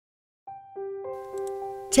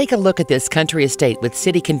Take a look at this country estate with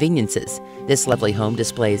city conveniences. This lovely home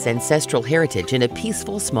displays ancestral heritage in a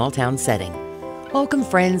peaceful small-town setting. Welcome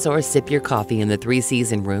friends or sip your coffee in the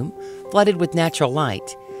three-season room, flooded with natural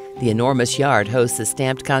light. The enormous yard hosts a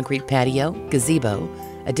stamped concrete patio, gazebo,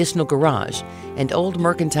 additional garage, and old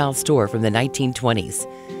mercantile store from the 1920s.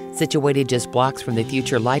 Situated just blocks from the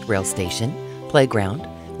future light rail station, playground,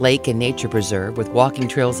 lake and nature preserve with walking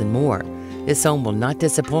trails and more, this home will not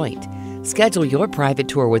disappoint. Schedule your private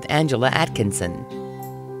tour with Angela Atkinson.